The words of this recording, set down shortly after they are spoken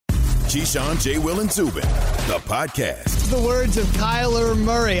Keyshawn, J. Will, and Zubin, the podcast. The words of Kyler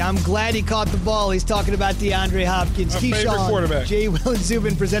Murray. I'm glad he caught the ball. He's talking about DeAndre Hopkins. My favorite quarterback. J. Will, and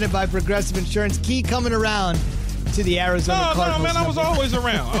Zubin, presented by Progressive Insurance. Key coming around to the Arizona Cardinals. No, man, I was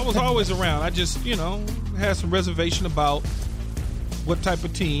always around. I just, had some reservation about what type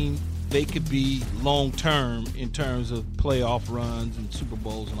of team they could be long-term in terms of playoff runs and Super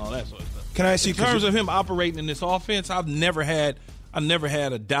Bowls and all that sort of stuff. Can I ask you, in terms of him operating in this offense, I've never had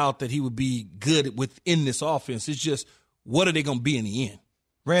a doubt that he would be good within this offense. It's just, what are they going to be in the end?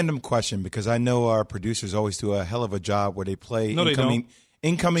 Random question, because I know our producers always do a hell of a job where they play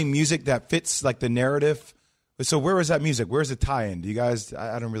incoming music that fits like the narrative. So where is that music? Where's the tie-in? Do you guys?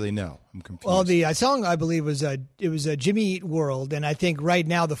 I don't really know. I'm confused. Well, the song I believe was a Jimmy Eat World, and I think right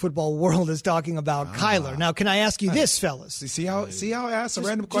now the football world is talking about Kyler. Now, can I ask you this, fellas? See how I asked a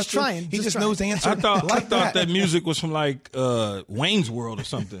random question? He just knows the answer. I thought that music was from like Wayne's World or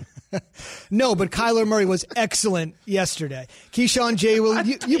something. No, but Kyler Murray was excellent yesterday. Keyshawn J. Will,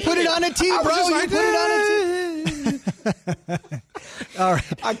 you put it on a tee, bro. You put it on a tee. All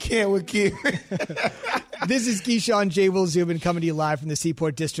right. I can't with Keith. This is Keyshawn J. Will Zubin coming to you live from the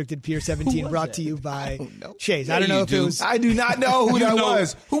Seaport District at Pier 17, brought to you by Chase. I don't know if it was. I do not know who that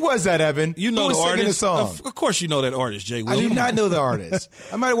was. Who was that, Evan? You know who was the artist. The song? Of course you know that artist, Jay Will. I do not know the artist.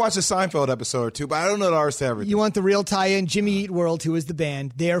 I might have watched a Seinfeld episode or two, but I don't know the artist ever. You want the real tie-in? Jimmy Eat World, who is the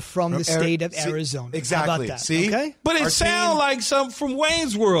band. They're from the state of Arizona. Exactly. How about that? See? Okay? But it sounded like something from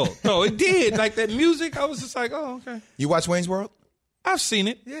Wayne's World. No, it did. Like that music, I was just like, oh, okay. You watch Wayne's World? I've seen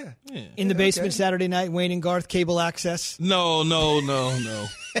it. Yeah. In the basement Saturday night, Wayne and Garth, cable access? No.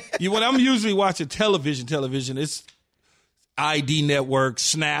 When I'm usually watching television, it's ID Network,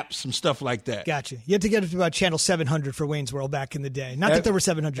 Snap, some stuff like that. Gotcha. You had to get up to about channel 700 for Wayne's World back in the day. Not that there were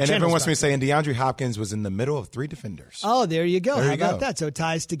 700 channels. And everyone wants me to say, and DeAndre Hopkins was in the middle of three defenders. Oh, there you go. How about that? So it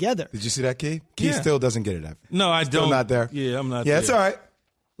ties together. Did you see that, Keith? Keith still doesn't get it, Evan. No, I still don't. Not there. Yeah, I'm not there. Yeah, it's all right.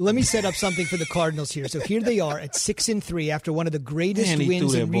 Let me set up something for the Cardinals here. So here they are at 6-3 after one of the greatest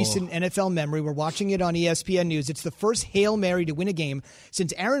wins in recent NFL memory. We're watching it on ESPN News. It's the first Hail Mary to win a game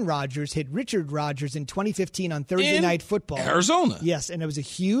since Aaron Rodgers hit Richard Rodgers in 2015 on Thursday Night Football. Arizona. Yes, and it was a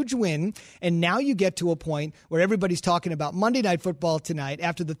huge win. And now you get to a point where everybody's talking about Monday Night Football tonight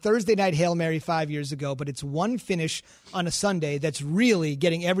after the Thursday Night Hail Mary 5 years ago. But it's one finish on a Sunday that's really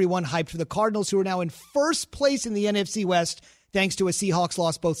getting everyone hyped for the Cardinals, who are now in first place in the NFC West, thanks to a Seahawks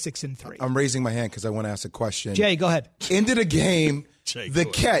loss, both 6-3. I'm raising my hand because I want to ask a question. Jay, go ahead. Into the game,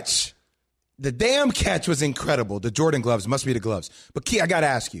 the damn catch was incredible. The Jordan gloves must be the gloves. But Key, I got to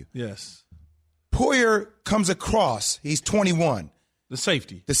ask you. Yes. Poyer comes across. He's 21. The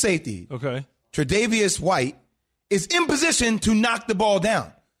safety. Okay. Tre'Davious White is in position to knock the ball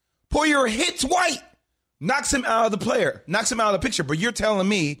down. Poyer hits White, knocks him out of the picture. But you're telling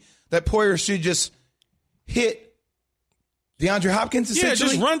me that Poyer should just hit DeAndre Hopkins,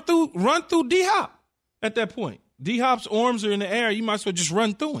 essentially? Yeah, just run through D-Hop at that point. D-Hop's arms are in the air. You might as well just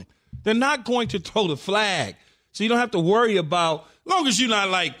run through him. They're not going to throw the flag. So you don't have to worry about, as long as you're not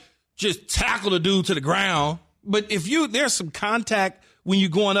like just tackle the dude to the ground. But if there's some contact when you're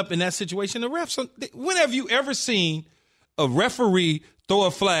going up in that situation, the refs, when have you ever seen a referee throw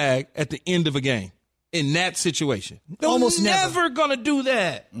a flag at the end of a game? In that situation. Almost never going to do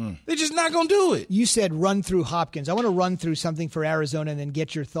that. They're just not going to do it. You said run through Hopkins. I want to run through something for Arizona and then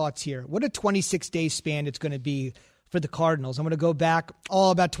get your thoughts here. What a 26-day span it's going to be for the Cardinals. I'm going to go back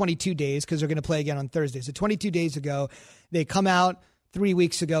about 22 days because they're going to play again on Thursday. So 22 days ago, they come out 3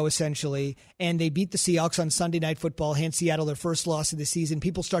 weeks ago, essentially, and they beat the Seahawks on Sunday Night Football, hand Seattle their first loss of the season.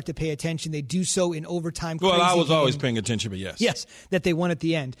 People start to pay attention. They do so in overtime. Well, I was always paying attention, but yes. Yes, that they won at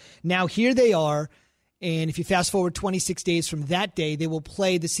the end. Now, here they are. And if you fast forward 26 days from that day, they will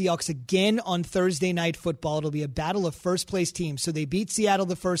play the Seahawks again on Thursday Night Football. It'll be a battle of first-place teams. So they beat Seattle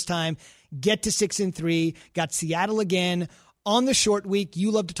the first time, get to 6-3, got Seattle again. On the short week, you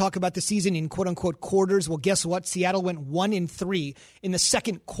love to talk about the season in quote-unquote quarters. Well, guess what? Seattle went 1-3 in the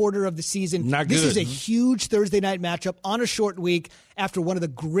second quarter of the season. Not good. This is a huge Thursday night matchup on a short week after one of the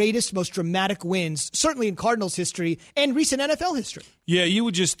greatest, most dramatic wins, certainly in Cardinals history and recent NFL history. Yeah, you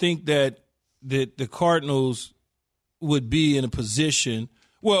would just think that the Cardinals would be in a position.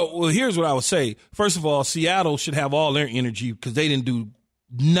 Well, here's what I would say. First of all, Seattle should have all their energy because they didn't do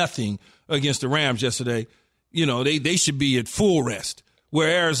nothing against the Rams yesterday. They should be at full rest, where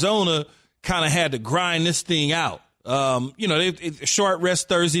Arizona kind of had to grind this thing out. Short rest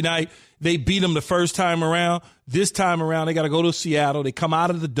Thursday night. They beat them the first time around. This time around, they got to go to Seattle. They come out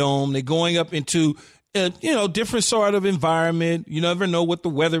of the dome. They're going up into different sort of environment. You never know what the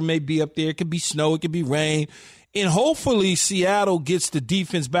weather may be up there. It could be snow. It could be rain. And hopefully Seattle gets the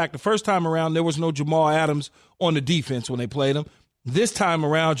defense back. The first time around, there was no Jamal Adams on the defense when they played him. This time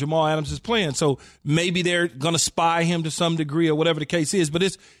around, Jamal Adams is playing. So maybe they're going to spy him to some degree or whatever the case is. But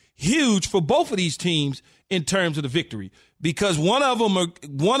it's huge for both of these teams in terms of the victory, because one of them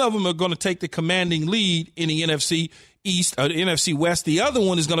are going to take the commanding lead in the NFC East or the NFC West. The other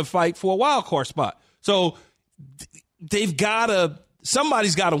one is going to fight for a wild card spot. So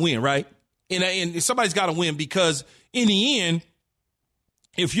somebody's got to win, right? And somebody's got to win, because in the end,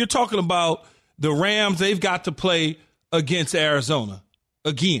 if you're talking about the Rams, they've got to play against Arizona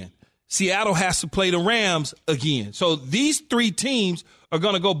again. Seattle has to play the Rams again. So these three teams are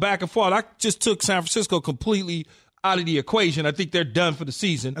going to go back and forth. I just took San Francisco completely out of the equation. I think they're done for the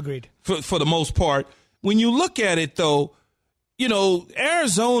season. Agreed. For the most part. When you look at it, though,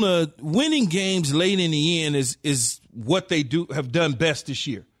 Arizona winning games late in the end is what they have done best this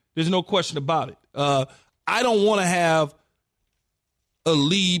year. There's no question about it. I don't want to have a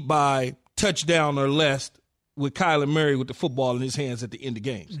lead by touchdown or less with Kyler Murray with the football in his hands at the end of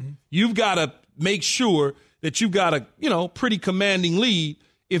games. Mm-hmm. You've got to make sure that you've got a pretty commanding lead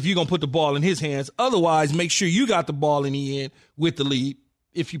if you're going to put the ball in his hands. Otherwise, make sure you got the ball in the end with the lead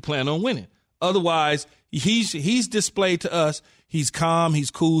if you plan on winning. Otherwise, he's displayed to us he's calm,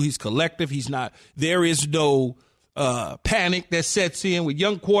 he's cool, he's collective. He's not. There is no panic that sets in with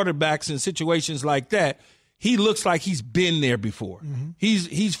young quarterbacks in situations like that. He looks like he's been there before. Mm-hmm.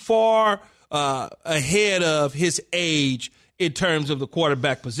 He's far ahead of his age in terms of the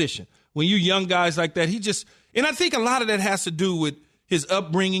quarterback position. When you young guys like that, and I think a lot of that has to do with his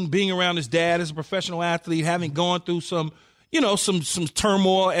upbringing, being around his dad as a professional athlete, having gone through some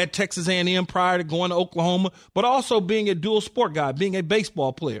turmoil at Texas A&M prior to going to Oklahoma, but also being a dual sport guy, being a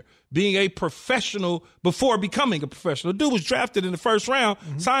baseball player, being a professional before becoming a professional. The dude was drafted in the first round,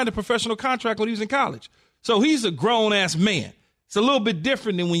 signed a professional contract when he was in college. So he's a grown-ass man. It's a little bit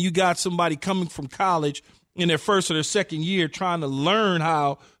different than when you got somebody coming from college in their first or their second year trying to learn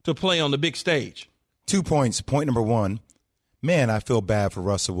how to play on the big stage. 2 points. Point number one, man, I feel bad for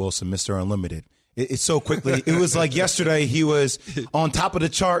Russell Wilson, Mr. Unlimited. It's so quickly. It was like yesterday he was on top of the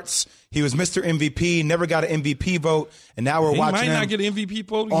charts. He was Mr. MVP, never got an MVP vote, and now we're watching him. He might not get an MVP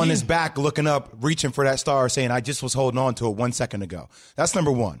vote on his back, looking up, reaching for that star, saying, I just was holding on to it 1 second ago. That's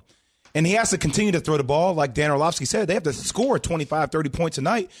number one. And he has to continue to throw the ball. Like Dan Orlovsky said, they have to score 25, 30 points a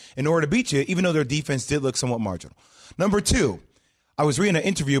night in order to beat you, even though their defense did look somewhat marginal. Number two, I was reading an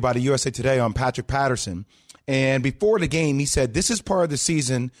interview by the USA Today on Patrick Patterson, and before the game, he said, this is part of the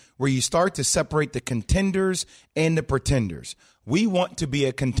season where you start to separate the contenders and the pretenders. We want to be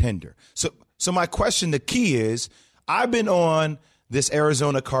a contender. So my question, the key is, I've been on this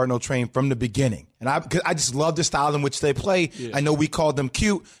Arizona Cardinal train from the beginning. And I just love the style in which they play. Yeah. I know we called them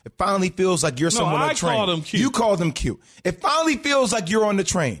cute. It finally feels like you're someone on the train. I called them cute. You called them cute. It finally feels like you're on the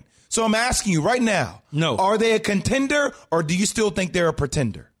train. So I'm asking you right now, are they a contender or do you still think they're a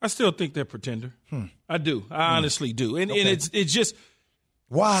pretender? I still think they're a pretender. I do. I honestly do. And it's just.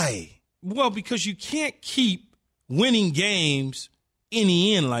 Why? Well, because you can't keep winning games in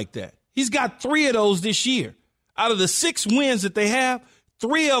the end like that. He's got 3 of those this year. Out of the 6 wins that they have,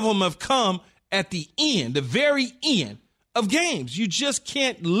 3 of them have come at the end, the very end of games. You just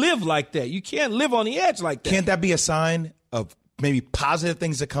can't live like that. You can't live on the edge like that. Can't that be a sign of maybe positive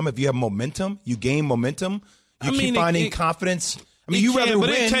things that come if you have momentum? You gain momentum. You keep finding confidence. I mean, you rather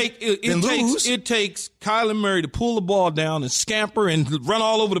win than lose. It takes Kyler Murray to pull the ball down and scamper and run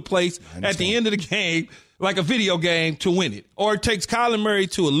all over the place at the end of the game like a video game to win it. Or it takes Kyler Murray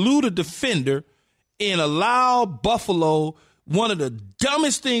to elude a defender and allow Buffalo, one of the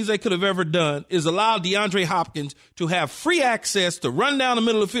dumbest things they could have ever done is allow DeAndre Hopkins to have free access to run down the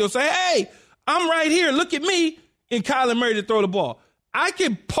middle of the field, say, hey, I'm right here, look at me, and Kyler Murray to throw the ball. I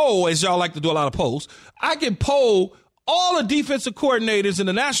can poll, as y'all like to do a lot of polls, I can poll all the defensive coordinators in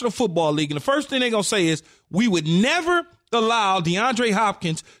the National Football League, and the first thing they're going to say is, we would never allow DeAndre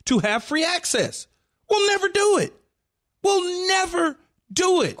Hopkins to have free access. We'll never do it. We'll never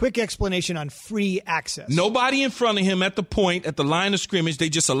do it. Quick explanation on free access. Nobody in front of him at the point, at the line of scrimmage. They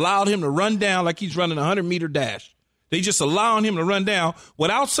just allowed him to run down like he's running a 100-meter dash. They just allowing him to run down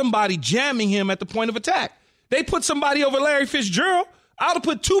without somebody jamming him at the point of attack. They put somebody over Larry Fitzgerald. I would have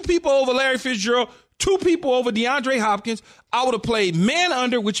put 2 people over Larry Fitzgerald, 2 people over DeAndre Hopkins. I would have played man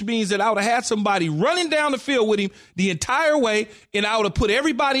under, which means that I would have had somebody running down the field with him the entire way, and I would have put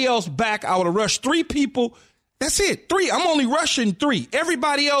everybody else back. I would have rushed 3 people. That's it. 3. I'm only rushing 3.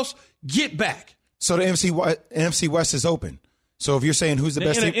 Everybody else, get back. So the NFC West is open. So if you're saying who's the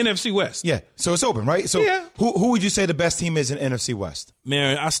best team? NFC West. Yeah. So it's open, right? So yeah. Who would you say the best team is in NFC West?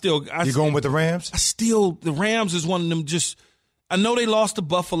 Man, You're going with the Rams? The Rams is one of them I know they lost to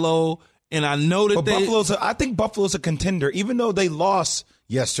Buffalo, and I know that I think Buffalo's a contender, even though they lost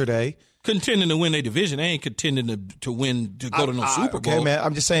yesterday. Contending to win their division. They ain't contending to go to no Super Bowl. Okay, man.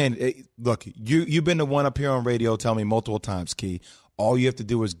 I'm just saying, look, you've been the one up here on radio telling me multiple times, Key. All you have to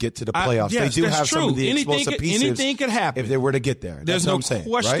do is get to the playoffs. Yes, they do have true. some of the explosive pieces. Anything could happen if they were to get there. There's no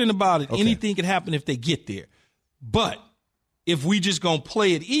question about it. Okay. Anything could happen if they get there. But if we just going to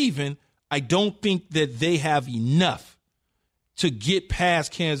play it even, I don't think that they have enough to get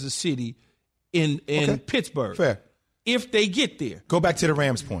past Kansas City in Pittsburgh. Fair. If they get there. Go back to the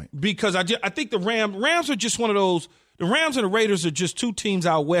Rams point. Because I think the Rams are just one of those. The Rams and the Raiders are just two teams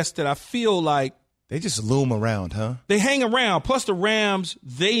out west that I feel like they just loom around, huh? They hang around. Plus the Rams,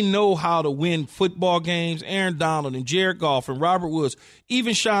 they know how to win football games. Aaron Donald and Jared Goff and Robert Woods,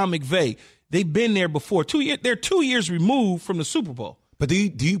 even Sean McVay, they've been there before. They're 2 years removed from the Super Bowl. But do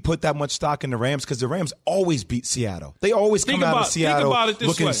you put that much stock in the Rams? Because the Rams always beat Seattle. They always come out of Seattle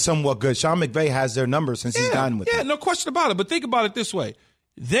looking somewhat good. Sean McVay has their numbers since he's gotten with them. Yeah, no question about it. But think about it this way.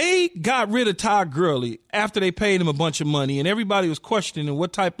 They got rid of Todd Gurley after they paid him a bunch of money, and everybody was questioning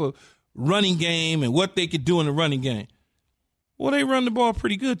what type of running game and what they could do in the running game. Well, they run the ball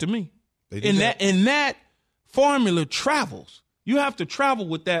pretty good to me. And that formula travels. You have to travel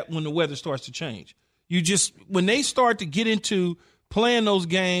with that when the weather starts to change. When they start to get into playing those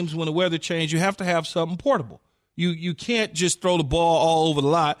games when the weather changes, you have to have something portable. You can't just throw the ball all over the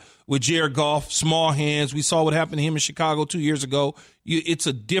lot with Jared Goff, small hands. We saw what happened to him in Chicago 2 years ago. It's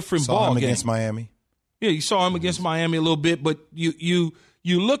a different ball game. Saw him against Miami. Yeah, you saw him against Miami a little bit, but you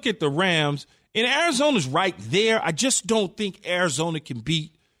look at the Rams, and Arizona's right there. I just don't think Arizona can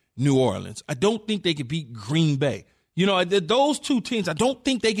beat New Orleans. I don't think they can beat Green Bay. Those two teams, I don't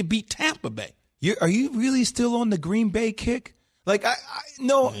think they can beat Tampa Bay. Are you really still on the Green Bay kick? Like, I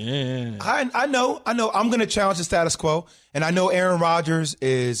know. I'm going to challenge the status quo, and I know Aaron Rodgers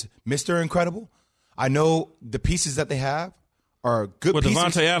is Mr. Incredible. I know the pieces that they have are good pieces. Well,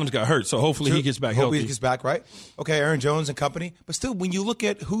 Devontae Adams got hurt, so hopefully he gets back healthy. Hopefully he gets back, right? Okay, Aaron Jones and company. But still, when you look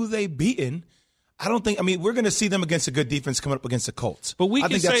at who they've beaten, we're going to see them against a good defense coming up against the Colts. But I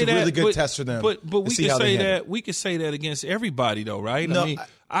think that's a really good test for them. But we can say that we can say that against everybody, though, right? No,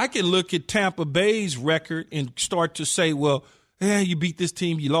 I can look at Tampa Bay's record and start to say, well, you beat this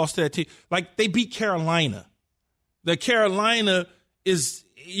team, you lost that team. Like, they beat Carolina. The Carolina is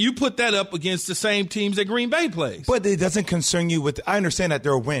 – you put that up against the same teams that Green Bay plays. But it doesn't concern you with – I understand that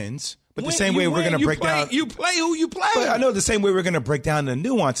there are wins. But the same way we're going to break down – You play who you play. But I know the same way we're going to break down the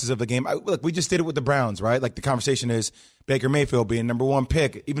nuances of the game. Look, we just did it with the Browns, right? Like, the conversation is Baker Mayfield being number one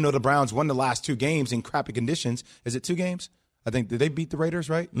pick, even though the Browns won the last two games in crappy conditions. Is it 2 games? I think, did they beat the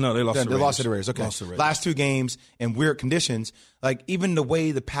Raiders, right? No, they lost to the Raiders. They lost to the Raiders, okay. Last 2 games in weird conditions. Like, even the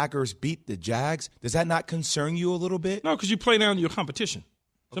way the Packers beat the Jags, does that not concern you a little bit? No, because you play down to your competition.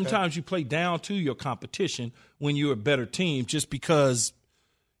 Okay. Sometimes you play down to your competition when you're a better team just because,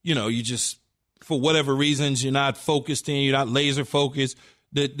 you just, for whatever reasons, you're not focused in, you're not laser focused.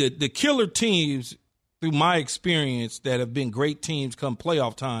 The killer teams, through my experience, that have been great teams come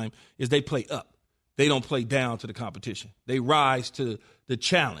playoff time is they play up. They don't play down to the competition. They rise to the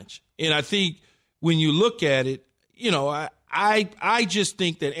challenge. And I think when you look at it, I just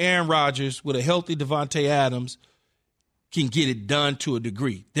think that Aaron Rodgers with a healthy Devontae Adams can get it done to a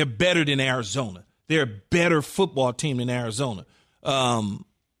degree. They're better than Arizona. They're a better football team than Arizona.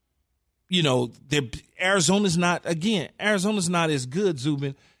 Arizona's not as good,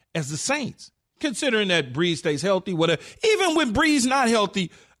 Zubin, as the Saints, considering that Breeze stays healthy, whatever. Even when Breeze not healthy,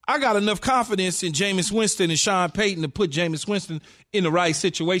 I got enough confidence in Jameis Winston and Sean Payton to put Jameis Winston in the right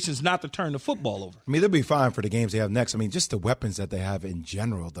situations not to turn the football over. They'll be fine for the games they have next. Just the weapons that they have in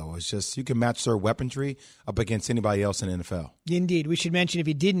general, though. It's just you can match their weaponry up against anybody else in the NFL. Indeed. We should mention, if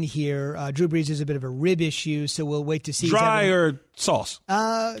you didn't hear, Drew Brees has a bit of a rib issue, so we'll wait to see. Dry or sauce?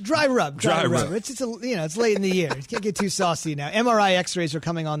 Dry rub. Dry rub. It's late in the year. You can't get too saucy now. MRI X-rays are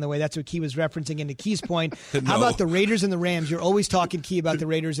coming on the way. That's what Key was referencing into Key's point. No. How about the Raiders and the Rams? You're always talking, Key, about the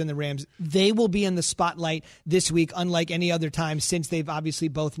Raiders and the Rams. They will be in the spotlight this week, unlike any other time, since they've obviously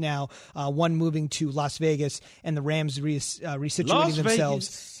both now, one moving to Las Vegas and the Rams resituating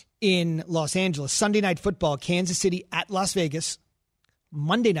themselves in Los Angeles. Sunday Night Football, Kansas City at Las Vegas.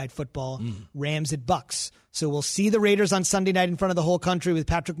 Monday Night Football, Rams at Bucks. So we'll see the Raiders on Sunday night in front of the whole country with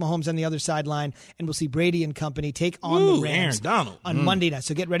Patrick Mahomes on the other sideline, and we'll see Brady and company take on the Rams on Monday night.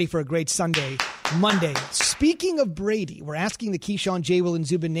 So get ready for a great Sunday, Monday. Speaking of Brady, we're asking the Keyshawn, J. Will, and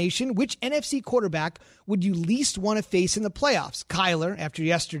Zubin Nation, which NFC quarterback would you least want to face in the playoffs? Kyler, after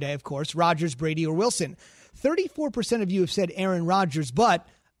yesterday, of course, Rodgers, Brady, or Wilson. 34% of you have said Aaron Rodgers, but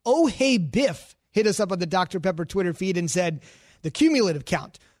Oh Hey Biff hit us up on the Dr. Pepper Twitter feed and said, the cumulative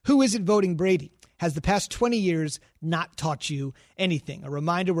count, who isn't voting Brady? Has the past 20 years not taught you anything? A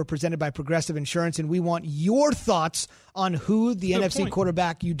reminder, we're presented by Progressive Insurance, and we want your thoughts on who the NFC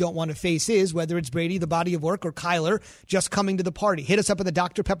quarterback you don't want to face is, whether it's Brady, the body of work, or Kyler just coming to the party. Hit us up at the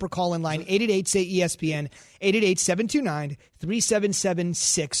Dr. Pepper call-in line, 888-SAY-ESPN,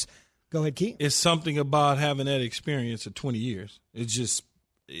 888-729-3776. Go ahead, Key. It's something about having that experience of 20 years. It's just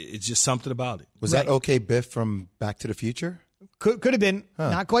something about it. Was that okay Biff from Back to the Future? Could have been.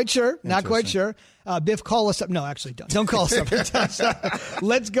 Not quite sure. Not quite sure. Biff, call us up. No, actually, don't call us up.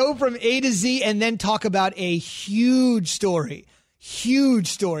 Let's go from A to Z and then talk about a huge story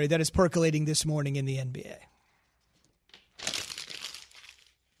that is percolating this morning in the NBA.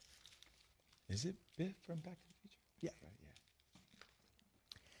 Is it Biff from Back to the Future? Yeah.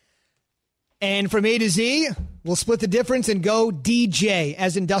 And from A to Z, we'll split the difference and go DJ,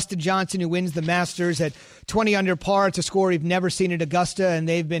 as in Dustin Johnson, who wins the Masters at 20 under par. It's a score we've never seen at Augusta, and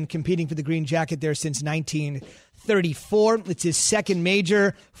they've been competing for the green jacket there since 1934. It's his second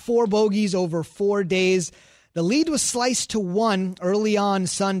major, 4 bogeys over 4 days. The lead was sliced to 1 early on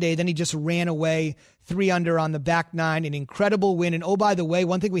Sunday. Then he just ran away 3 under on the back 9. An incredible win. And oh, by the way,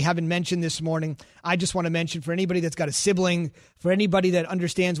 one thing we haven't mentioned this morning, I just want to mention for anybody that's got a sibling, for anybody that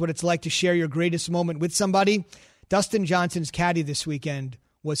understands what it's like to share your greatest moment with somebody, Dustin Johnson's caddy this weekend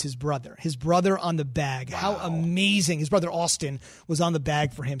was his brother on the bag. Wow. How amazing. His brother Austin was on the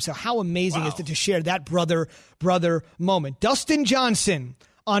bag for him. So how amazing is it to share that brother moment? Dustin Johnson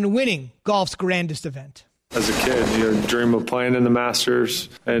on winning golf's grandest event. As a kid, dream of playing in the Masters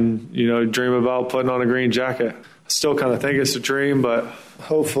and, dream about putting on a green jacket. I still kind of think it's a dream, but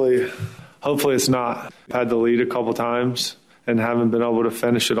hopefully it's not. I've had the lead a couple times and haven't been able to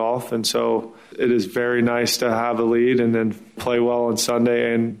finish it off. And so it is very nice to have a lead and then play well on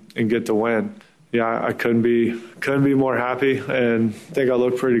Sunday and get the win. Yeah, I couldn't be more happy, and I think I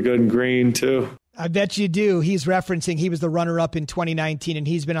look pretty good in green too. I bet you do. He's referencing he was the runner-up in 2019, and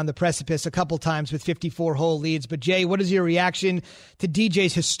he's been on the precipice a couple times with 54-hole leads. But, Jay, what is your reaction to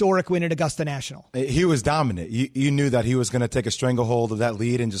DJ's historic win at Augusta National? He was dominant. You knew that he was going to take a stranglehold of that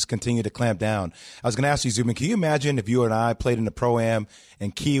lead and just continue to clamp down. I was going to ask you, Zubin, can you imagine if you and I played in the Pro-Am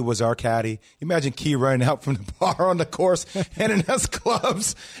and Key was our caddy? Imagine Key running out from the bar on the course, handing us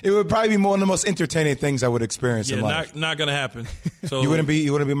clubs. It would probably be one of the most entertaining things I would experience in life. Not going to happen. So You wouldn't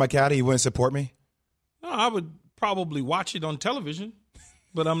be my caddy? You wouldn't support me? No, I would probably watch it on television,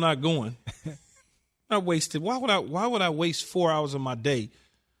 but I'm not going. I wasted. Why would I waste 4 hours of my day?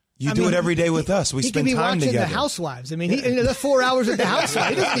 You do it every day with us. We spend time together. He could be watching The Housewives. I mean, that's 4 hours at The Housewives.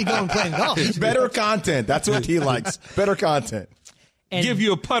 He doesn't be going playing golf. Better content. That's what he likes. Better content. And give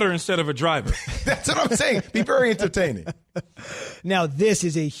you a putter instead of a driver. That's what I'm saying. Be very entertaining. Now, this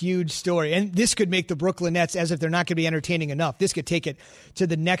is a huge story, and this could make the Brooklyn Nets, as if they're not going to be entertaining enough, this could take it to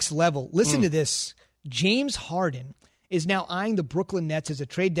the next level. Listen to this. James Harden is now eyeing the Brooklyn Nets as a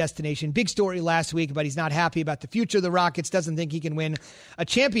trade destination. Big story last week, but he's not happy about the future of the Rockets, doesn't think he can win a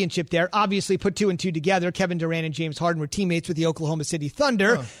championship there. Obviously, put 2 and 2 together. Kevin Durant and James Harden were teammates with the Oklahoma City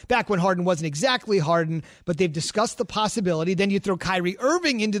Thunder back when Harden wasn't exactly Harden, but they've discussed the possibility. Then you throw Kyrie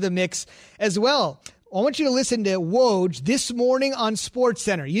Irving into the mix as well. I want you to listen to Woj this morning on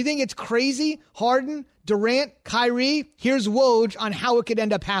SportsCenter. You think it's crazy? Harden, Durant, Kyrie? Here's Woj on how it could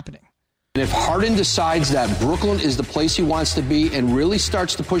end up happening. If Harden decides that Brooklyn is the place he wants to be and really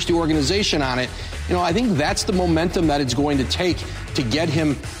starts to push the organization on it, I think that's the momentum that it's going to take to get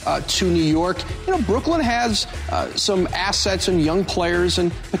him to New York. Brooklyn has some assets and young players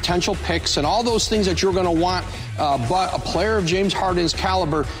and potential picks and all those things that you're going to want. But a player of James Harden's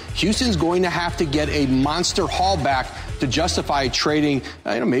caliber, Houston's going to have to get a monster haul back to justify trading,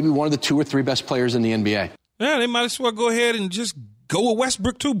 maybe one of the 2 or 3 best players in the NBA. Yeah, they might as well go ahead and just go with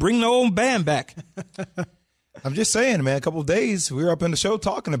Westbrook, too. Bring their own band back. I'm just saying, man, a couple of days, we were up in the show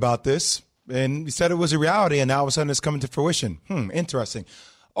talking about this, and we said it was a reality, and now all of a sudden it's coming to fruition. Interesting.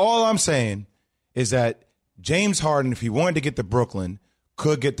 All I'm saying is that James Harden, if he wanted to get to Brooklyn,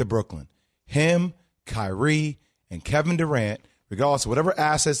 could get to Brooklyn. Him, Kyrie, and Kevin Durant, regardless of whatever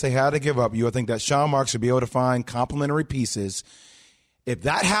assets they had to give up, you would think that Sean Marks should be able to find complementary pieces. If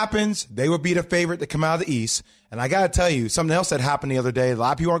that happens, they would be the favorite to come out of the East. And I got to tell you, something else that happened the other day, a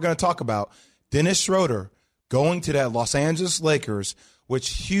lot of people aren't going to talk about, Dennis Schroeder going to that Los Angeles Lakers, which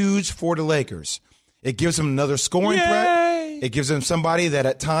is huge for the Lakers. It gives them another scoring threat. It gives them somebody that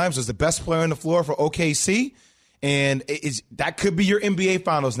at times was the best player on the floor for OKC. And that could be your NBA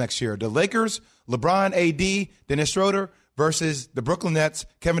Finals next year. The Lakers, LeBron, AD, Dennis Schroeder versus the Brooklyn Nets,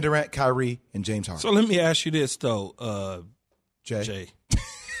 Kevin Durant, Kyrie, and James Harden. So let me ask you this, though, Jay.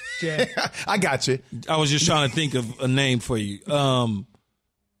 I got you. I was just trying to think of a name for you.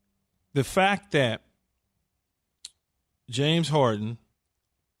 The fact that James Harden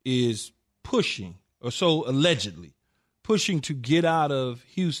is pushing, or so allegedly, pushing to get out of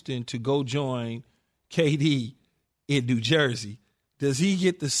Houston to go join KD in New Jersey, does he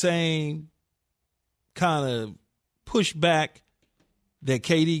get the same kind of pushback that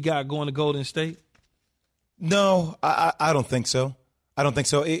KD got going to Golden State? No, I don't think so. I don't think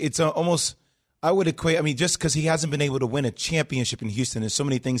so. It's almost, I would equate, I mean, just because he hasn't been able to win a championship in Houston, and so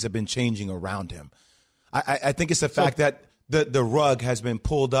many things have been changing around him. I think it's the fact that the rug has been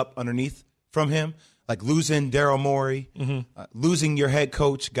pulled up underneath from him, like losing Daryl Morey, losing your head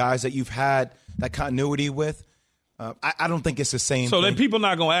coach, guys that you've had that continuity with. I don't think it's the same So thing. then people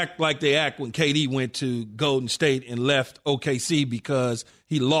not going to act like they act when KD went to Golden State and left OKC because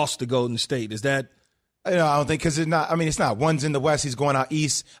he lost to Golden State. Is that? I don't think, because it's not. I mean, it's not. One's in the West. He's going out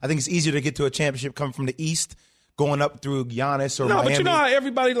East. I think it's easier to get to a championship coming from the East, going up through Giannis or Miami. But you know how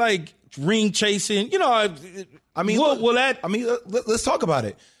everybody like ring chasing. You know, I mean, will that? I mean, let's talk about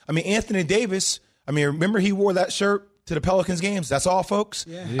it. I mean, Anthony Davis. I mean, remember he wore that shirt to the Pelicans games. That's all, folks.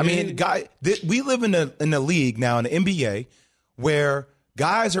 Yeah. I mean, we live in a league now in the NBA where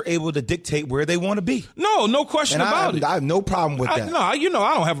guys are able to dictate where they want to be. No question about it. I have no problem with that. No, I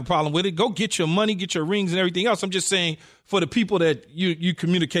don't have a problem with it. Go get your money, get your rings and everything else. I'm just saying for the people that you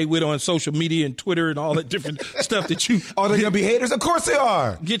communicate with on social media and Twitter and all that different stuff that you... Are they going to be haters? Of course they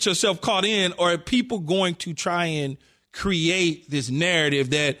are. Get yourself caught in, or are people going to try and create this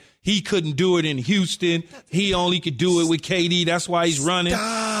narrative that he couldn't do it in Houston, he only could do it with KD, that's why he's running?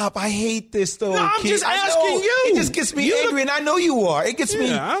 Stop. I hate this, though. No, I'm just asking you. It just gets me angry, and I know you are. It gets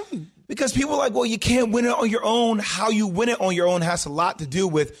me... Because people are like, well, you can't win it on your own. How you win it on your own has a lot to do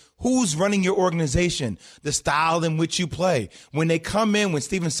with who's running your organization, the style in which you play. When they come in, when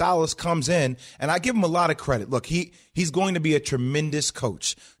Stephen Silas comes in, and I give him a lot of credit. Look, he's going to be a tremendous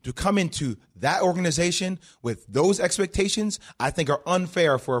coach. To come into that organization with those expectations, I think are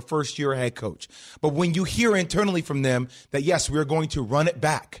unfair for a first-year head coach. But when you hear internally from them that, yes, we're going to run it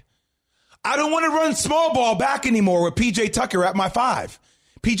back. I don't want to run small ball back anymore with P.J. Tucker at my 5.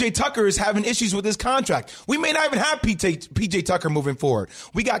 P.J. Tucker is having issues with his contract. We may not even have P.J. Tucker moving forward.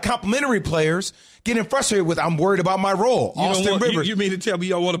 We got complimentary players getting frustrated with, I'm worried about my role. Austin Rivers. You mean to tell me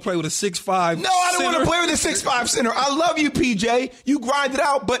y'all want to play with a 6'5"? No, I don't want to play with a 6'5" center. I love you, P.J. You grind it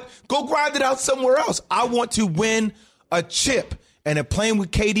out, but go grind it out somewhere else. I want to win a chip. And if playing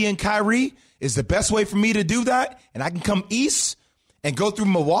with KD and Kyrie is the best way for me to do that, and I can come east and go through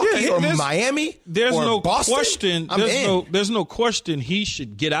Milwaukee or Miami or Boston, there's no question he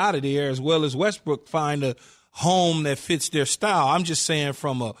should get out of there, as well as Westbrook find a home that fits their style. I'm just saying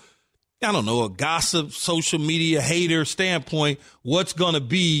from a gossip, social media hater standpoint, what's going to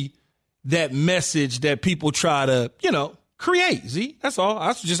be that message that people try to, create? Z, that's all. I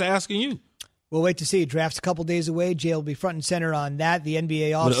was just asking you. We'll wait to see. Draft's a couple days away. Jay will be front and center on that. The NBA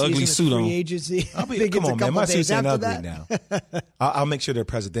offseason, the free agency. Come on, man. My suits ain't ugly now. I'll make sure they're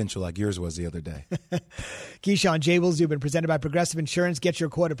presidential like yours was the other day. Keyshawn, Jay, Will Zubin, presented by Progressive Insurance. Get your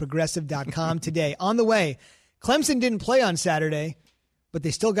quote at Progressive.com today. On the way, Clemson didn't play on Saturday, but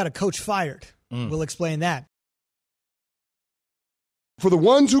they still got a coach fired. We'll explain that. For the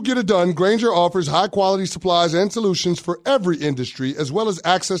ones who get it done, Grainger offers high-quality supplies and solutions for every industry, as well as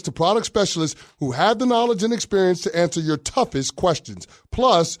access to product specialists who have the knowledge and experience to answer your toughest questions.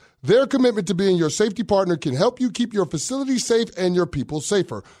 Plus, their commitment to being your safety partner can help you keep your facility safe and your people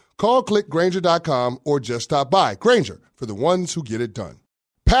safer. Call, click Grainger.com, or just stop by. Grainger, for the ones who get it done.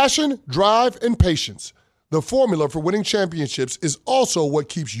 Passion, drive, and patience. The formula for winning championships is also what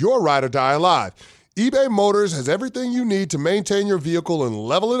keeps your ride or die alive. eBay Motors has everything you need to maintain your vehicle and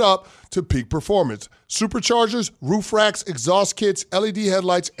level it up to peak performance. Superchargers, roof racks, exhaust kits, LED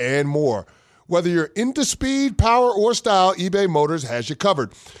headlights, and more. Whether you're into speed, power, or style, eBay Motors has you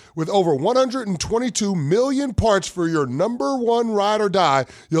covered. With over 122 million parts for your number one ride or die,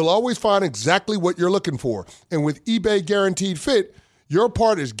 you'll always find exactly what you're looking for. And with eBay Guaranteed Fit, your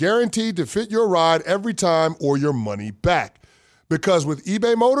part is guaranteed to fit your ride every time or your money back. Because with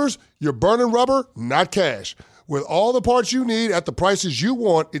eBay Motors, you're burning rubber, not cash. With all the parts you need at the prices you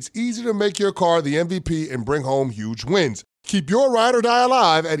want, it's easy to make your car the MVP and bring home huge wins. Keep your ride or die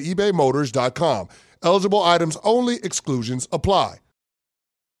alive at ebaymotors.com. Eligible items only. Exclusions apply.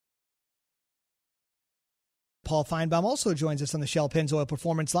 Paul Finebaum also joins us on the Shell Pennzoil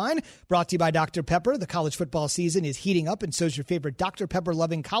Performance Line, brought to you by Dr. Pepper. The college football season is heating up, and so's your favorite Dr.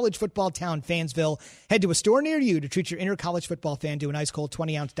 Pepper-loving college football town, Fansville. Head to a store near you to treat your inner college football fan to an ice-cold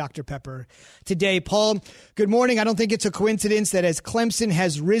 20-ounce Dr. Pepper today. Paul, good morning. I don't think it's a coincidence that as Clemson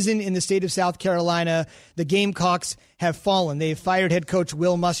has risen in the state of South Carolina, the Gamecocks have fallen. They've fired head coach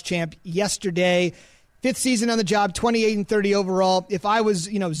Will Muschamp yesterday. 5th season on the job, 28-30 overall. If I was,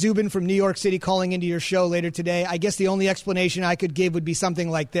 Zubin from New York City calling into your show later today, I guess the only explanation I could give would be something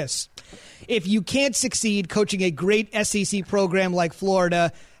like this. If you can't succeed coaching a great SEC program like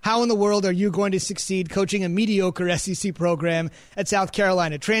Florida, how in the world are you going to succeed coaching a mediocre SEC program at South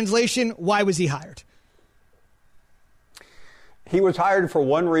Carolina? Translation, why was he hired? He was hired for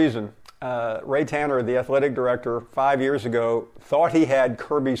one reason. Ray Tanner, the athletic director, 5 years ago, thought he had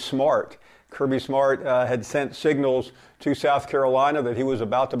Kirby Smart. Kirby Smart had sent signals to South Carolina that he was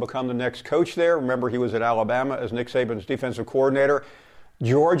about to become the next coach there. Remember, he was at Alabama as Nick Saban's defensive coordinator.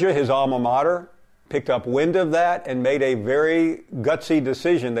 Georgia, his alma mater, picked up wind of that and made a very gutsy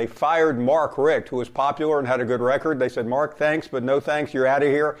decision. They fired Mark Richt, who was popular and had a good record. They said, Mark, thanks, but no thanks. You're out of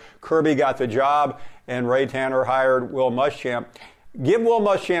here. Kirby got the job, and Ray Tanner hired Will Muschamp. Give Will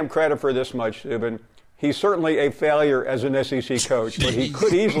Muschamp credit for this much, Zubin. He's certainly a failure as an SEC coach, but he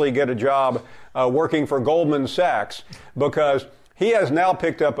could easily get a job working for Goldman Sachs because he has now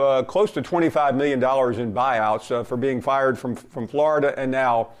picked up close to $25 million in buyouts for being fired from Florida and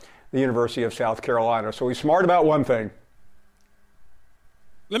now the University of South Carolina. So he's smart about one thing.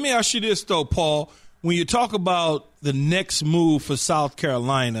 Let me ask you this, though, Paul. When you talk about the next move for South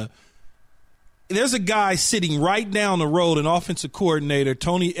Carolina, there's a guy sitting right down the road, an offensive coordinator,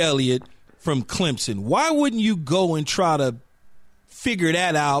 Tony Elliott, from Clemson. Why wouldn't you go and try to figure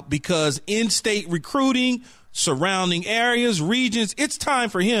that out? Because in-state recruiting, surrounding areas, regions, it's time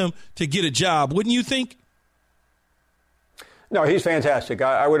for him to get a job, wouldn't you think? No, he's fantastic.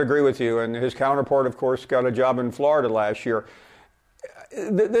 I would agree with you. And his counterpart, of course, got a job in Florida last year.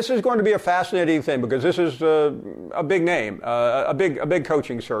 This is going to be a fascinating thing because this is a big name, a big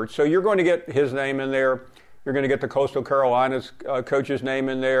coaching search. So you're going to get his name in there. You're going to get the Coastal Carolinas coach's name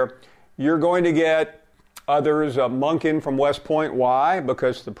in there. You're going to get others, Monken from West Point. Why?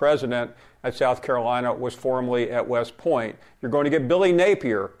 Because the president at South Carolina was formerly at West Point. You're going to get Billy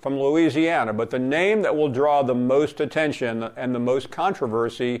Napier from Louisiana. But the name that will draw the most attention and the most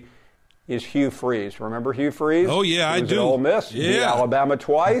controversy is Hugh Freeze. Remember Hugh Freeze? Oh, yeah, I do. At Ole Miss. Yeah. Beat Alabama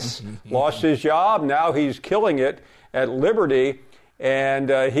twice, lost his job. Now he's killing it at Liberty. And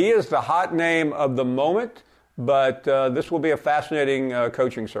he is the hot name of the moment. But this will be a fascinating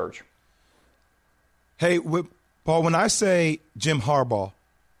coaching search. Hey, Paul, when I say Jim Harbaugh,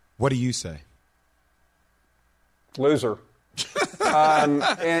 what do you say? Loser. And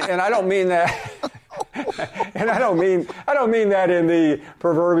I don't mean that. And I don't mean that in the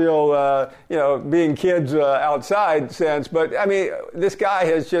proverbial, being kids outside sense. But I mean, this guy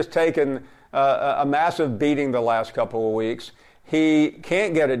has just taken a massive beating the last couple of weeks. He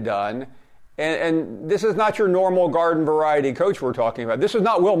can't get it done. And this is not your normal garden variety coach we're talking about. This is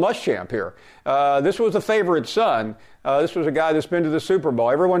not Will Muschamp here. This was a favorite son. This was a guy that's been to the Super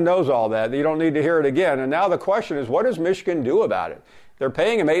Bowl. Everyone knows all that. You don't need to hear it again. And now the question is, what does Michigan do about it? They're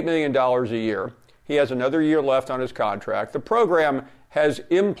paying him $8 million a year. He has another year left on his contract. The program has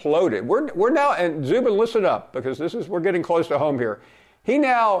imploded. We're now, and Zubin, listen up, because we're getting close to home here. He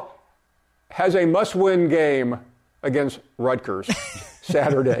now has a must-win game against Rutgers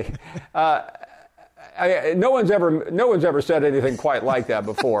Saturday. No one's ever said anything quite like that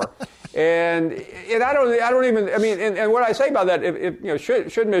before, and I don't even. I mean, and what I say about that,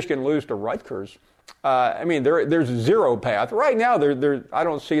 should Michigan lose to Rutgers, there's zero path right now. I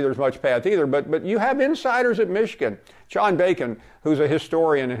don't see there's much path either. But you have insiders at Michigan. John Bacon, who's a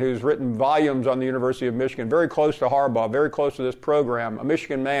historian and who's written volumes on the University of Michigan, very close to Harbaugh, very close to this program, a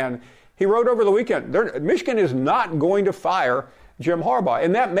Michigan man. He wrote over the weekend, Michigan is not going to fire Jim Harbaugh.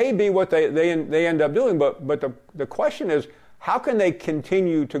 And that may be what they end up doing. But the question is, how can they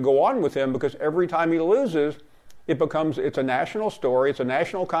continue to go on with him? Because every time he loses, it's a national story. It's a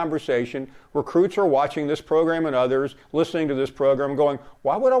national conversation. Recruits are watching this program and others, listening to this program, going,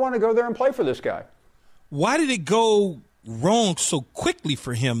 why would I want to go there and play for this guy? Why did it go wrong so quickly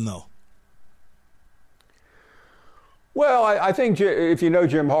for him, though? Well, I think if you know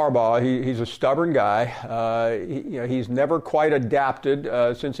Jim Harbaugh, he's a stubborn guy. He's never quite adapted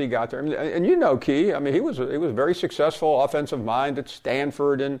since he got there. And you know, Key, I mean, he was a very successful offensive mind at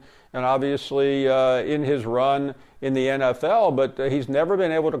Stanford and obviously in his run in the NFL, but he's never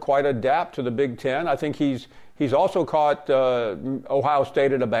been able to quite adapt to the Big Ten. I think he's also caught Ohio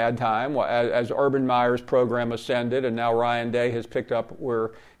State at a bad time as Urban Meyer's program ascended, and now Ryan Day has picked up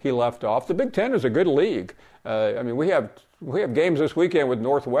where he left off. The Big Ten is a good league. We have games this weekend with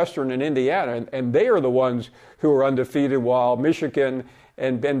Northwestern and Indiana, and they are the ones who are undefeated, while Michigan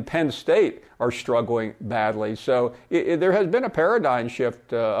and Penn State are struggling badly. So there has been a paradigm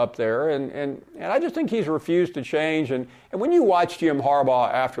shift up there, and I just think he's refused to change. And when you watch Jim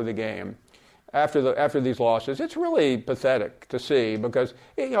Harbaugh after the game, after these losses, it's really pathetic to see, because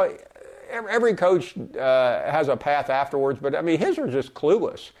every coach has a path afterwards, but I mean his are just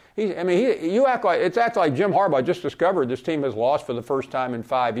clueless. You act like Jim Harbaugh just discovered this team has lost for the first time in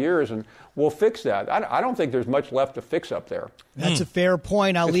 5 years, and we'll fix that. I don't think there's much left to fix up there. That's a fair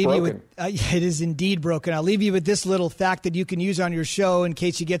point. It is indeed broken. I'll leave you with this little fact that you can use on your show in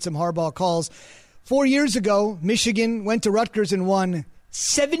case you get some Harbaugh calls. 4 years ago, Michigan went to Rutgers and won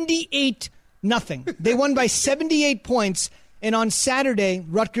 78-0. They won by 78 points, and on Saturday,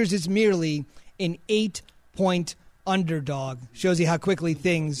 Rutgers is merely an 8-point underdog. Shows you how quickly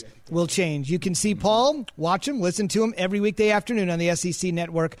things will change. You can see Paul, watch him, listen to him every weekday afternoon on the SEC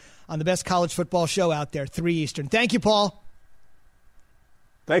Network on the best college football show out there, 3 Eastern. Thank you, Paul.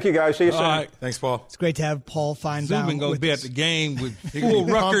 Thank you, guys. See you soon. Right. Thanks, Paul. It's great to have Paul Finebaum. Zubin going to be at the game with full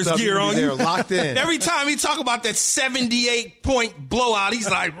Rutgers gear on. There, locked in. Every time he talk about that 78-point blowout, he's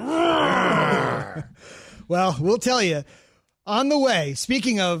like, well, we'll tell you. On the way,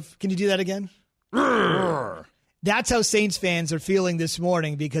 speaking of, can you do that again? That's how Saints fans are feeling this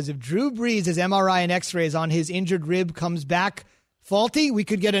morning, because if Drew Brees' MRI and X-rays on his injured rib comes back faulty, we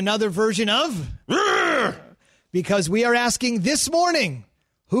could get another version of, because we are asking this morning,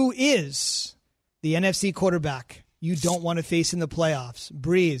 who is the NFC quarterback you don't want to face in the playoffs?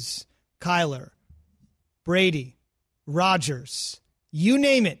 Brees, Kyler, Brady, Rodgers, you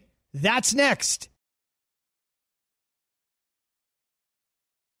name it. That's next.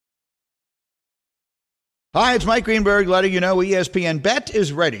 Hi, it's Mike Greenberg letting you know ESPN Bet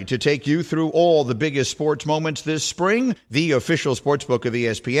is ready to take you through all the biggest sports moments this spring. The official sportsbook of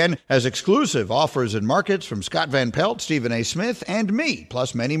ESPN has exclusive offers and markets from Scott Van Pelt, Stephen A. Smith, and me,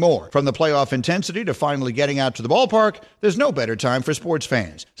 plus many more. From the playoff intensity to finally getting out to the ballpark, there's no better time for sports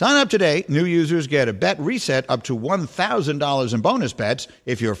fans. Sign up today. New users get a bet reset up to $1,000 in bonus bets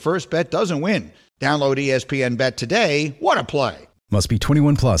if your first bet doesn't win. Download ESPN Bet today. What a play. Must be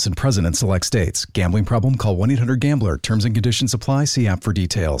 21 plus and present in select states. Gambling problem? Call 1-800-GAMBLER. Terms and conditions apply. See app for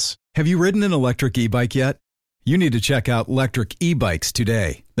details. Have you ridden an electric e-bike yet? You need to check out Electric E-Bikes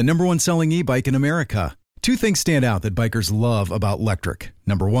today, the #1 selling e-bike in America. Two things stand out that bikers love about Electric.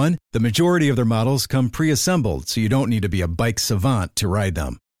 Number one, the majority of their models come pre-assembled, so you don't need to be a bike savant to ride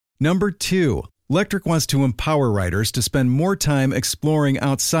them. Number two, Electric wants to empower riders to spend more time exploring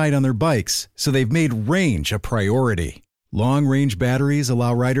outside on their bikes, so they've made range a priority. Long-range batteries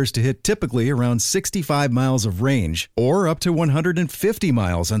allow riders to hit typically around 65 miles of range or up to 150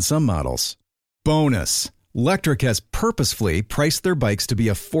 miles on some models. Bonus, Electric has purposefully priced their bikes to be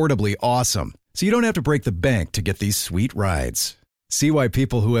affordably awesome, so you don't have to break the bank to get these sweet rides. See why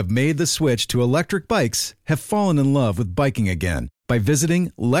people who have made the switch to electric bikes have fallen in love with biking again by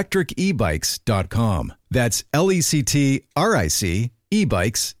visiting lectricebikes.com. That's LECTRIC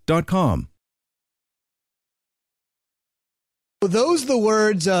ebikes.com. Those are the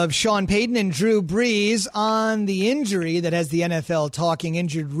words of Sean Payton and Drew Brees on the injury that has the NFL talking.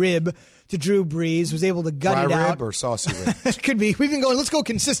 Injured rib to Drew Brees, was able to gut it out. Dry rib or saucy rib? It could be. We've been going, let's go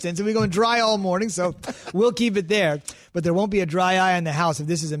consistent. So we're going dry all morning, so we'll keep it there. But there won't be a dry eye in the house if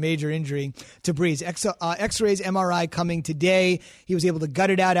this is a major injury to Brees. X-rays, MRI coming today. He was able to gut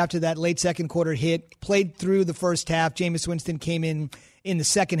it out after that late second quarter hit. Played through the first half. Jameis Winston came in the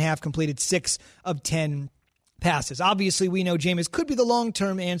second half, completed 6 of 10 passes. Obviously, we know Jameis could be the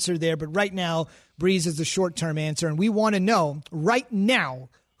long-term answer there, but right now, Brees is the short-term answer, and we want to know right now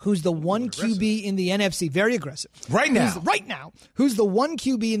who's the one QB in the NFC. Very aggressive. Right now. Who's the one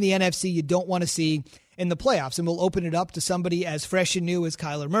QB in the NFC you don't want to see in the playoffs. And we'll open it up to somebody as fresh and new as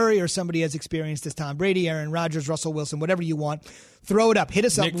Kyler Murray or somebody as experienced as Tom Brady, Aaron Rodgers, Russell Wilson, whatever you want. Throw it up. Hit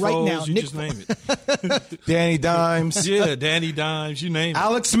us Nick up right Foles, now. You Nick just name it. Danny Dimes. Yeah, Danny Dimes, you name it.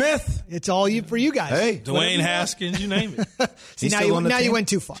 Alex Smith. It's all for you guys. Hey, Dwayne Haskins, you name it. See, now you went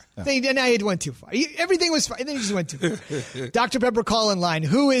too far. Now you went too far. Everything was fine. Then you just went too far. Dr. Pepper call-in line.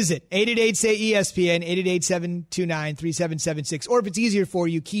 Who is it? 888-SAY-ESPN, 888-729-3776. Or if it's easier for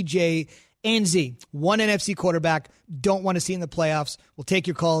you, Key J and Z. One NFC quarterback, don't want to see in the playoffs. We'll take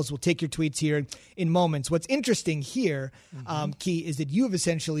your calls. We'll take your tweets here in moments. What's interesting here, Key, is that you have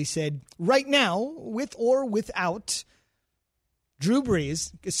essentially said right now, with or without Drew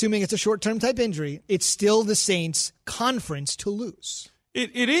Brees, assuming it's a short-term type injury, it's still the Saints' conference to lose.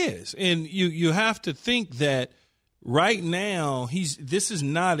 It is. And you have to think that right now this is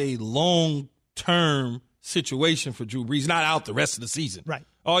not a long-term situation for Drew Brees. Not out the rest of the season. Right.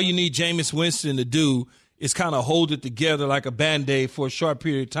 All you need Jameis Winston to do is kind of hold it together like a Band-Aid for a short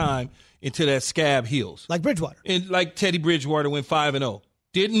period of time until that scab heals. Like Bridgewater. And like Teddy Bridgewater went 5-0.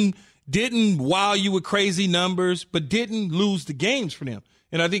 Didn't wow you with crazy numbers, but didn't lose the games for them.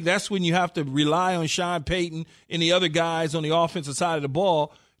 And I think that's when you have to rely on Sean Payton and the other guys on the offensive side of the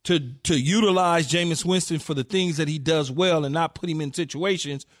ball to utilize Jameis Winston for the things that he does well and not put him in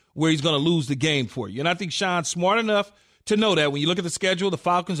situations where he's going to lose the game for you. And I think Sean's smart enough to know that when you look at the schedule, the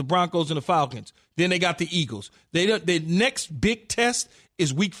Falcons, the Broncos, and the Falcons. Then they got the Eagles. The next big test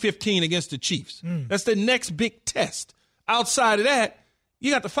is Week 15 against the Chiefs. That's the next big test. Outside of that,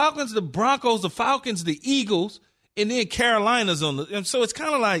 you got the Falcons, the Broncos, the Falcons, the Eagles, and then Carolina's on the. And so it's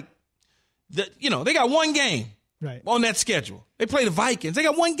kind of like, they got one game on that schedule. They play the Vikings. They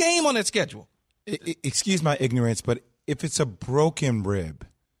got one game on that schedule. Excuse my ignorance, but if it's a broken rib,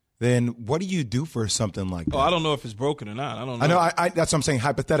 then what do you do for something like that? Oh, I don't know if it's broken or not. I don't know. I know. That's what I'm saying.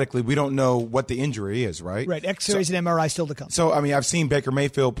 Hypothetically, we don't know what the injury is, right? Right. X-rays and MRI still to come. So, I mean, I've seen Baker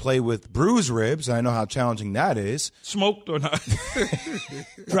Mayfield play with bruised ribs, and I know how challenging that is. Smoked or not?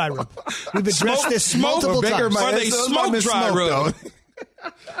 Dry rub. We've addressed this multiple times. Are they smoked dry rub?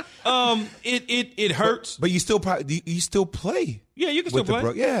 It hurts. But you still play. Yeah, you can still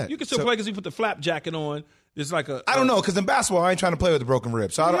play. You can still play because you put the flap jacket on. It's like I don't know, because in basketball, I ain't trying to play with a broken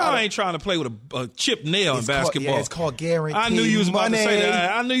rib. So I ain't trying to play with a chipped nail in basketball. It's called guaranteed money. I knew you was about to say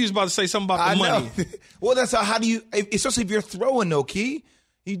that. I knew you was about to say something about the money. Well, that's how do you, especially if you're throwing, no key.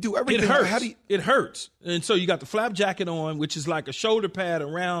 You do everything. It hurts. It hurts. And so you got the flap jacket on, which is like a shoulder pad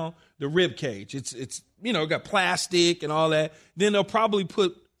around the rib cage. It's got plastic and all that. Then they'll probably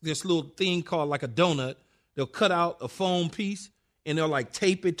put this little thing called like a donut. They'll cut out a foam piece and they'll like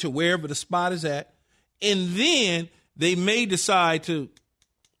tape it to wherever the spot is at. And then they may decide to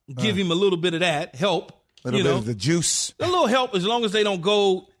give him a little bit of that help. A little bit of the juice. A little help as long as they don't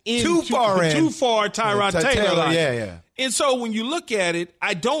go too far Tyrod Taylor. Yeah. And so when you look at it,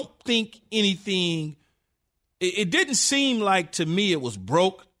 I don't think anything – it didn't seem like to me it was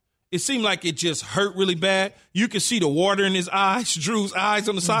broke. It seemed like it just hurt really bad. You could see the water in his eyes, Drew's eyes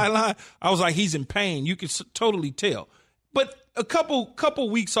on the sideline. I was like, he's in pain. You could totally tell. But a couple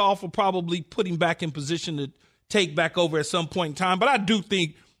weeks off will probably put him back in position to take back over at some point in time. But I do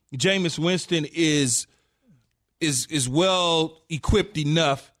think Jameis Winston is well equipped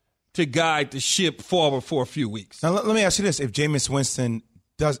enough to guide the ship forward for a few weeks. Now let me ask you this: if Jameis Winston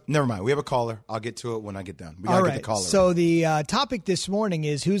does, never mind. We have a caller. I'll get to it when I get done. We gotta get the caller. So the topic this morning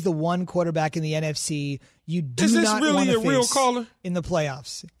is who's the one quarterback in the NFC you do not want to face real caller in the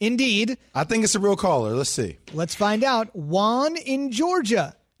playoffs? Indeed. I think it's a real caller. Let's see. Let's find out. Juan in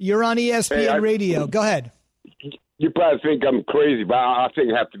Georgia. You're on ESPN Radio. Go ahead. You probably think I'm crazy, but I think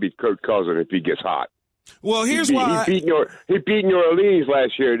it have to be Kirk Cousins if he gets hot. Well, here's why he beat New Orleans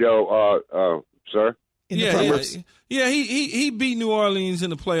last year, though, sir. He beat New Orleans in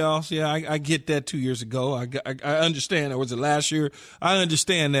the playoffs. Yeah, I get that 2 years ago. I understand. Or was it last year? I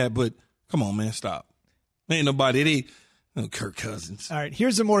understand that, but come on, man, stop. Ain't nobody. Kirk Cousins. All right,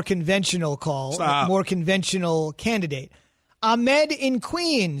 here's a more conventional call, a more conventional candidate. Ahmed in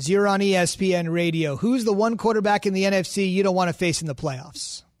Queens, you're on ESPN Radio. Who's the one quarterback in the NFC you don't want to face in the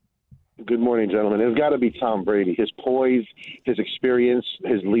playoffs? Good morning, gentlemen. It's got to be Tom Brady. His poise, his experience,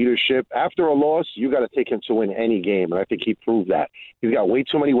 his leadership. After a loss, you got to take him to win any game, and I think he proved that. He's got way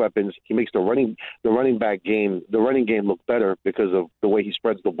too many weapons. He makes the running game look better because of the way he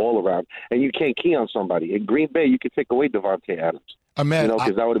spreads the ball around. And you can't key on somebody. In Green Bay, you could take away Devontae Adams. Ahmed,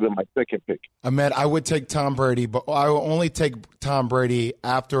 because that would have been my second pick. Ahmed, I would take Tom Brady, but I will only take Tom Brady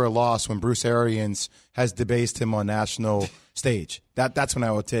after a loss when Bruce Arians has debased him on national stage. That's when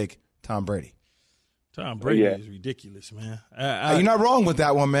I would take Tom Brady. Tom Brady is ridiculous, man. You're not wrong with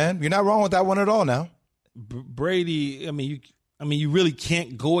that one, man. You're not wrong with that one at all now. Brady, you really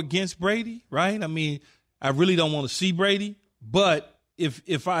can't go against Brady, right? I mean, I really don't want to see Brady, but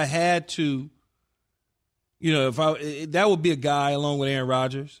if I had to, that would be a guy along with Aaron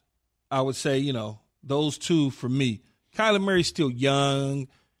Rodgers. I would say, those two for me. Kyler Murray's still young.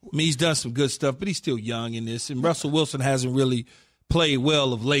 I mean, he's done some good stuff, but he's still young in this. And Russell Wilson hasn't really played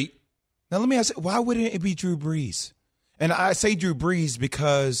well of late. Now, let me ask you, why wouldn't it be Drew Brees? And I say Drew Brees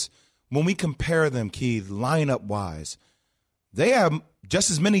because when we compare them, Keith, lineup-wise, they have just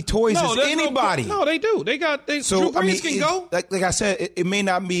as many toys as anybody. No, they do. Drew Brees can go. Like I said, it may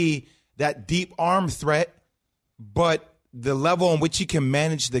not be that deep arm threat, but the level on which he can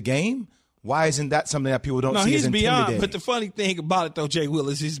manage the game, why isn't that something that people don't see as intimidating? Beyond. But the funny thing about it, though, Jay Will,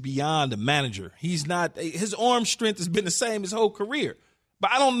 is he's beyond the manager. He's not. His arm strength has been the same his whole career.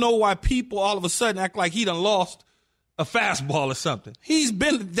 But I don't know why people all of a sudden act like he done lost a fastball or something. He's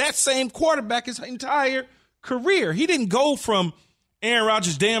been that same quarterback his entire career. He didn't go from Aaron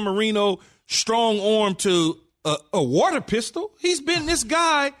Rodgers, Dan Marino, strong arm to a water pistol. He's been this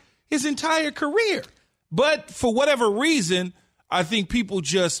guy his entire career. But for whatever reason, I think people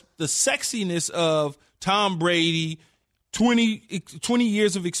just, the sexiness of Tom Brady, 20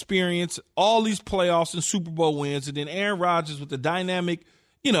 years of experience, all these playoffs and Super Bowl wins, and then Aaron Rodgers with the dynamic,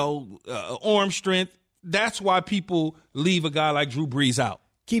 arm strength. That's why people leave a guy like Drew Brees out.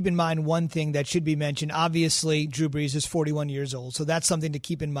 Keep in mind one thing that should be mentioned. Obviously, Drew Brees is 41 years old, so that's something to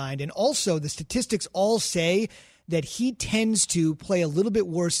keep in mind. And also, the statistics all say that he tends to play a little bit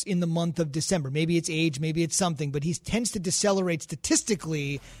worse in the month of December. Maybe it's age, maybe it's something, but he tends to decelerate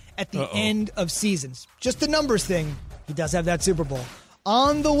statistically at the end of seasons. Just the numbers thing. He does have that Super Bowl.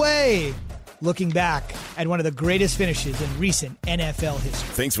 On the way, looking back at one of the greatest finishes in recent NFL history.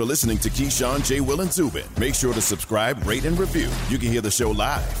 Thanks for listening to Keyshawn, J. Will, and Zubin. Make sure to subscribe, rate, and review. You can hear the show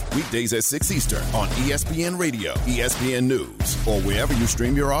live weekdays at 6 Eastern on ESPN Radio, ESPN News, or wherever you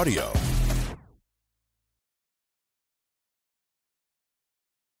stream your audio.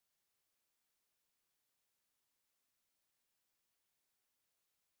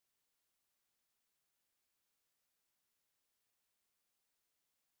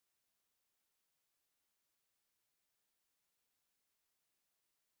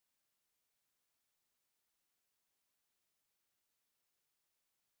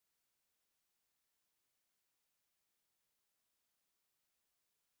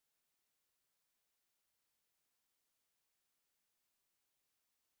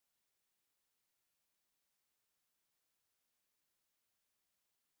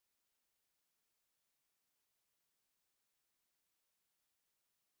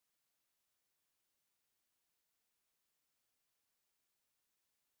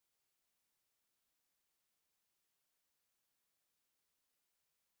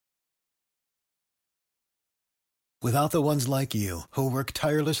 Without the ones like you, who work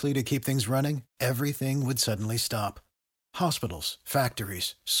tirelessly to keep things running, everything would suddenly stop. Hospitals,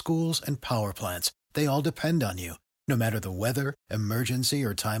 factories, schools, and power plants, they all depend on you. No matter the weather, emergency,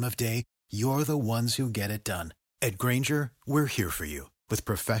 or time of day, you're the ones who get it done. At Grainger, we're here for you with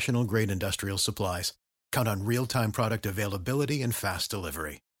professional-grade industrial supplies. Count on real-time product availability and fast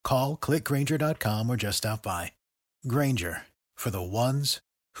delivery. Call, click Grainger.com, or just stop by. Grainger, for the ones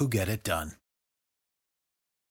who get it done.